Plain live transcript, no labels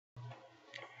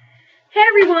Hey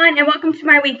everyone, and welcome to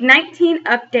my week 19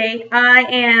 update. I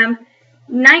am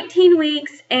 19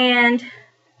 weeks and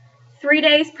 3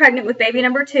 days pregnant with baby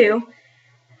number 2.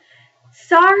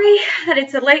 Sorry that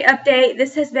it's a late update.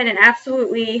 This has been an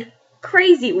absolutely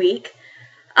crazy week,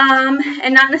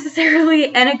 and not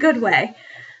necessarily in a good way.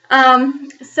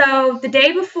 So the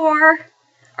day before,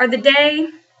 or the day,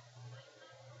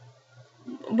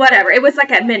 whatever, it was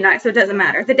like at midnight, so it doesn't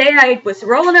matter. The day I was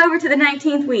rolling over to the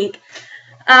 19th week,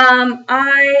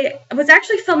 I was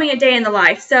actually filming a day in the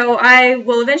life, so I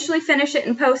will eventually finish it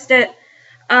and post it.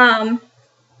 It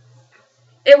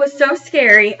was so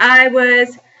scary. I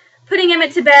was putting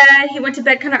Emmett to bed. He went to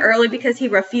bed kind of early because he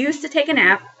refused to take a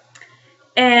nap,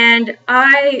 and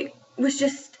I was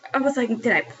like,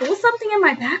 did I pull something in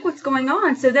my back? What's going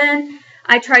on? So then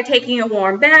I tried taking a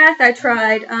warm bath. I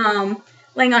tried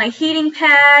laying on a heating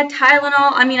pad,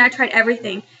 Tylenol. I mean, I tried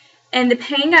everything. And the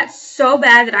pain got so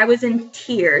bad that I was in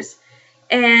tears.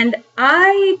 And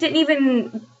I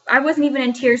wasn't even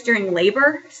in tears during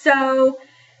labor. So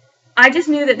I just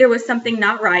knew that there was something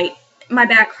not right. My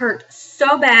back hurt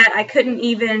so bad I couldn't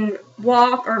even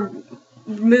walk or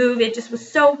move. It just was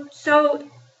so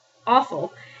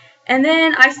awful. And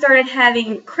then I started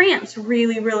having cramps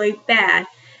really, really bad.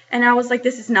 And I was like,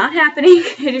 this is not happening.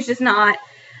 It is just not.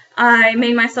 I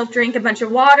made myself drink a bunch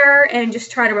of water and just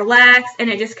try to relax, and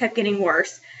it just kept getting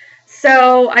worse.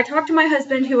 So I talked to my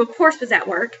husband, who of course was at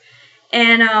work,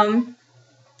 and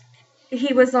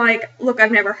he was like, look,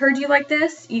 I've never heard you like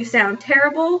this. You sound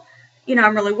terrible.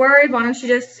 I'm really worried. Why don't you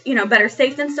just, better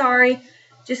safe than sorry.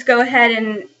 Just go ahead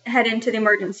and head into the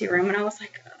emergency room. And I was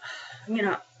like,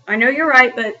 I know you're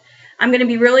right, but I'm going to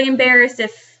be really embarrassed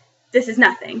if this is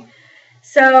nothing.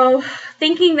 So,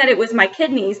 thinking that it was my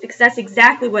kidneys, because that's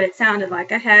exactly what it sounded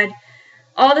like. I had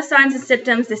all the signs and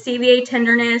symptoms, the CVA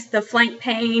tenderness, the flank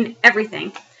pain,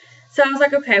 everything. So I was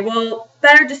like, okay, well,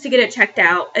 better just to get it checked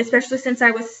out, especially since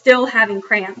I was still having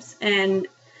cramps and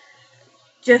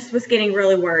just was getting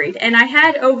really worried. And I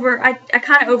kind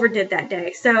of overdid that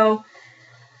day. So,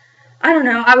 I don't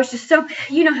know, I was just so,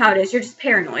 you know how it is, you're just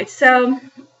paranoid. So,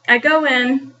 I go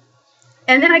in,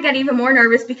 and then I got even more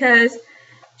nervous because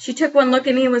she took one look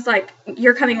at me and was like,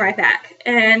 you're coming right back.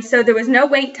 And so there was no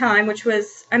wait time, which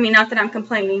was, not that I'm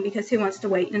complaining, because who wants to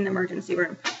wait in an emergency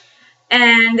room?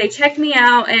 And they checked me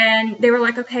out, and they were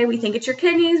like, okay, we think it's your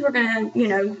kidneys. We're going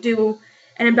to, do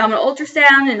an abdominal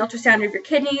ultrasound, an ultrasound of your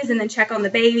kidneys, and then check on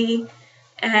the baby.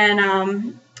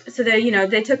 And so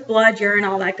they took blood, urine,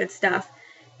 all that good stuff,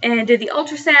 and did the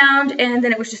ultrasound, and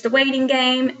then it was just a waiting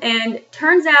game. And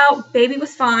turns out baby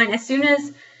was fine. As soon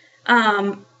as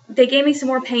they gave me some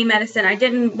more pain medicine. I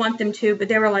didn't want them to, but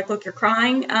they were like, look, you're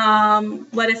crying.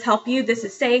 Let us help you. This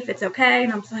is safe. It's okay.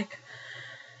 And I was like,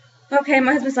 okay.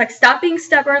 My husband's like, stop being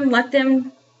stubborn. Let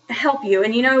them help you.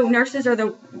 And nurses are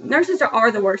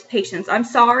the worst patients. I'm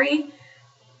sorry,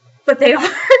 but they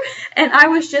are. And I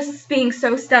was just being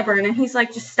so stubborn. And he's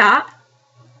like, just stop.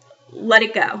 Let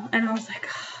it go. And I was like,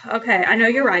 okay, I know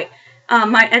you're right.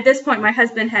 At this point, my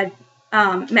husband had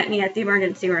met me at the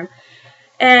emergency room.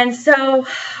 And so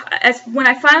when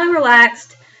I finally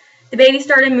relaxed, the baby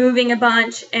started moving a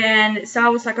bunch, and so I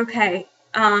was like, okay,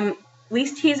 at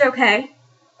least he's okay.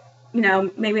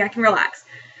 Maybe I can relax.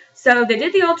 So they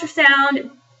did the ultrasound,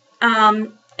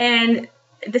 and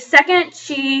the second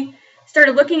she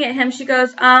started looking at him, she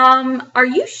goes, are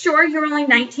you sure you're only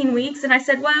 19 weeks? And I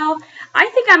said, well, I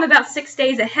think I'm about 6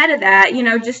 days ahead of that,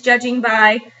 just judging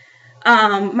by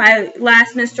my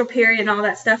last menstrual period and all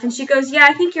that stuff. And she goes, yeah,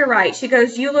 I think you're right. She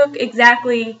goes, you look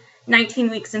exactly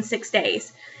 19 weeks and 6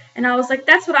 days. And I was like,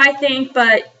 that's what I think,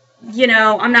 but,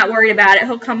 I'm not worried about it.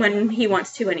 He'll come when he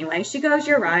wants to anyway. She goes,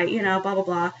 you're right, blah, blah,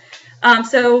 blah.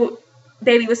 So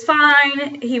baby was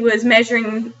fine. He was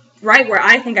measuring right where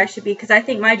I think I should be, because I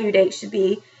think my due date should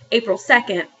be April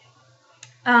 2nd.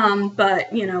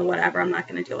 But, whatever. I'm not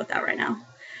going to deal with that right now.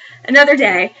 Another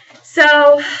day.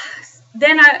 So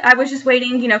then I was just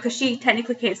waiting, because she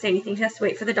technically can't say anything. She has to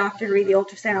wait for the doctor to read the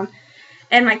ultrasound.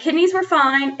 And my kidneys were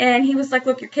fine. And he was like,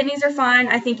 look, your kidneys are fine.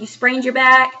 I think you sprained your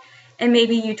back, and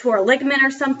maybe you tore a ligament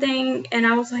or something. And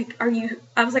I was like, I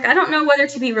don't know whether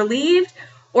to be relieved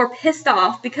or pissed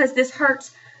off, because this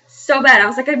hurts so bad. I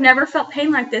was like, I've never felt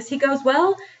pain like this. He goes,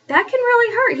 well, that can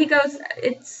really hurt. He goes,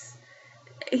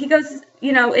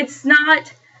 it's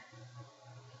not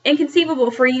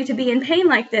inconceivable for you to be in pain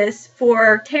like this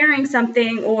for tearing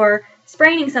something or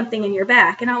spraining something in your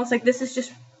back. And I was like, this is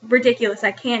just ridiculous.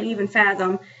 I can't even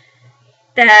fathom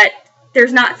that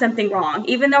there's not something wrong.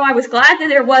 Even though I was glad that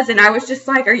there wasn't, I was just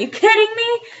like, are you kidding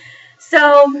me?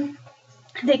 So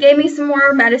they gave me some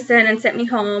more medicine and sent me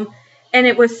home. And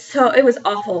it was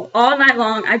awful. All night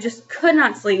long, I just could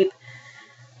not sleep.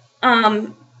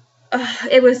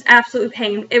 It was absolute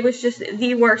pain. It was just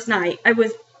the worst night. It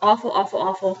was awful, awful,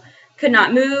 awful. Could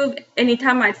not move.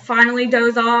 Anytime I'd finally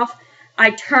doze off,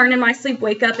 I'd turn in my sleep,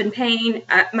 wake up in pain.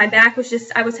 My back was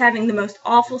just, I was having the most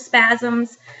awful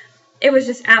spasms. It was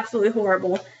just absolutely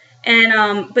horrible.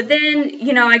 And, but then,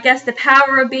 you know, I guess the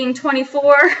power of being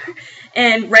 24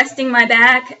 and resting my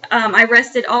back, I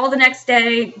rested all the next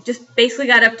day, just basically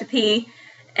got up to pee.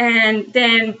 And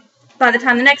then by the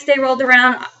time the next day rolled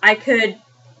around, I could,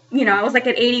 you know, I was like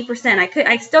at 80%.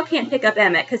 I still can't pick up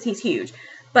Emmett because he's huge,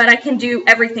 but I can do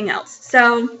everything else.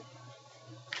 So,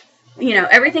 you know,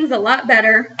 everything's a lot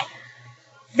better.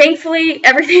 Thankfully,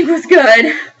 everything was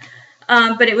good.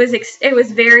 But it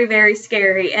was very, very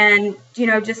scary. And, you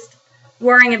know, just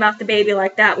worrying about the baby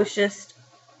like that was just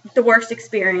the worst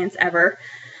experience ever.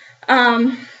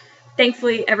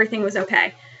 Thankfully, everything was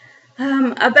okay.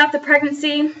 About the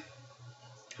pregnancy,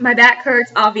 my back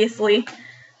hurts, obviously.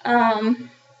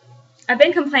 I've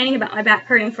been complaining about my back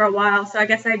hurting for a while, so I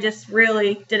guess I just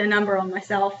really did a number on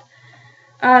myself.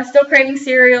 Still craving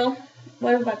cereal.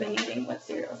 What have I been eating? What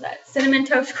cereal is that? Cinnamon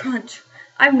Toast Crunch.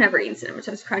 I've never eaten Cinnamon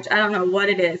Toast Crunch. I don't know what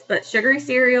it is, but sugary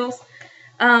cereals.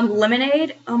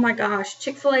 Lemonade. Oh my gosh.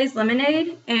 Chick-fil-A's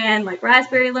lemonade and like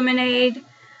raspberry lemonade.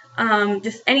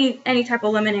 Just any type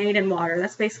of lemonade and water.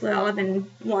 That's basically all I've been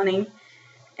wanting.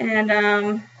 And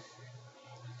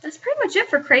that's pretty much it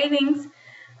for cravings.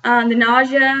 The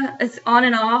nausea is on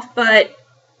and off, but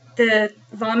the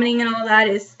vomiting and all that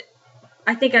is,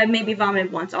 I think I maybe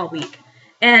vomited once all week.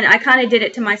 And I kind of did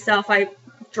it to myself. I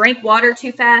drank water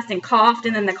too fast and coughed,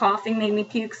 and then the coughing made me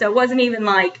puke. So it wasn't even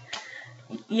like,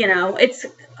 you know, it's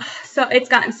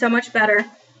gotten so much better.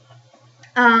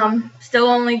 Still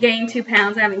only gained 2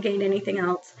 pounds. I haven't gained anything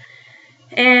else.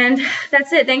 And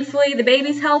that's it. Thankfully, the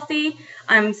baby's healthy.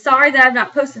 I'm sorry that I've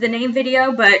not posted the name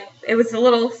video, but it was a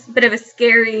little bit of a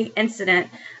scary incident.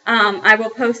 I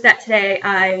will post that today,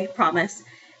 I promise.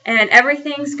 And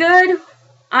everything's good.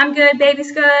 I'm good.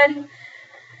 Baby's good.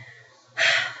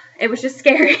 It was just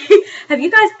scary. Have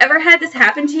you guys ever had this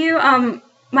happen to you?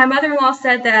 My mother-in-law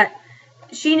said that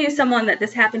she knew someone that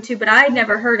this happened to, but I had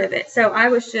never heard of it. So I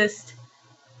was just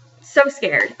so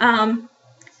scared.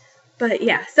 But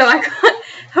yeah, so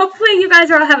hopefully you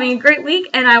guys are all having a great week,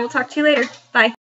 and I will talk to you later. Bye.